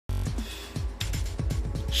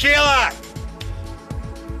Sheila!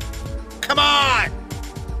 Come on!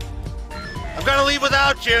 I'm gonna leave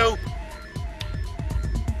without you!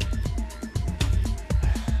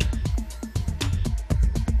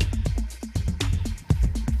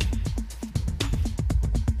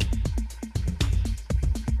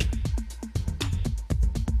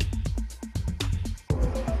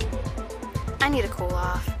 I need to cool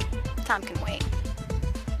off. Time can wait.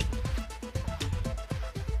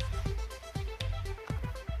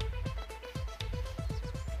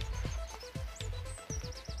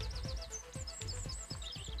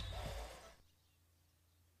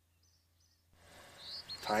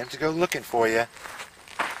 Time to go looking for you.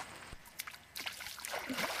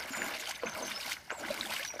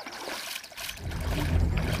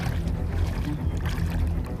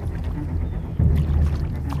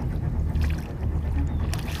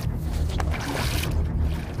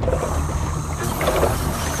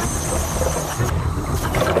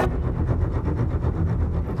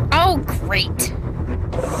 Oh, great.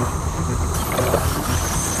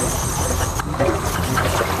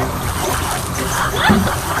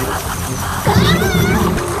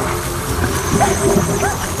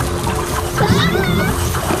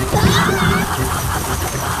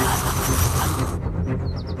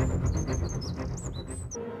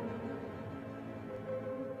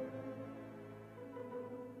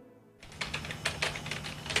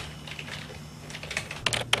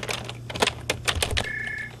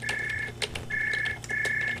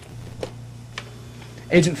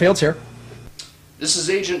 Agent Fields here. This is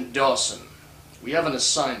Agent Dawson. We have an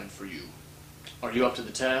assignment for you. Are you up to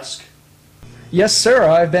the task? Yes, sir.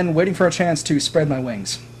 I've been waiting for a chance to spread my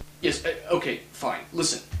wings. Yes, okay, fine.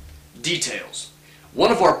 Listen, details.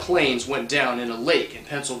 One of our planes went down in a lake in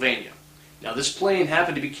Pennsylvania. Now, this plane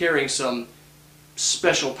happened to be carrying some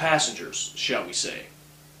special passengers, shall we say.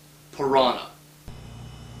 Piranha.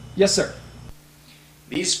 Yes, sir.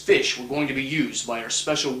 These fish were going to be used by our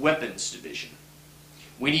Special Weapons Division.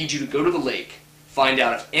 We need you to go to the lake, find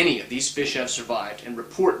out if any of these fish have survived, and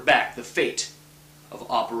report back the fate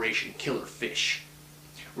of Operation Killer Fish.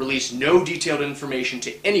 Release no detailed information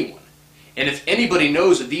to anyone, and if anybody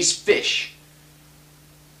knows of these fish,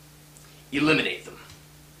 eliminate them.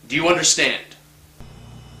 Do you understand?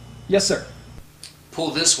 Yes, sir.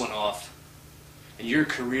 Pull this one off, and your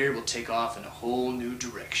career will take off in a whole new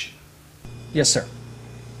direction. Yes, sir.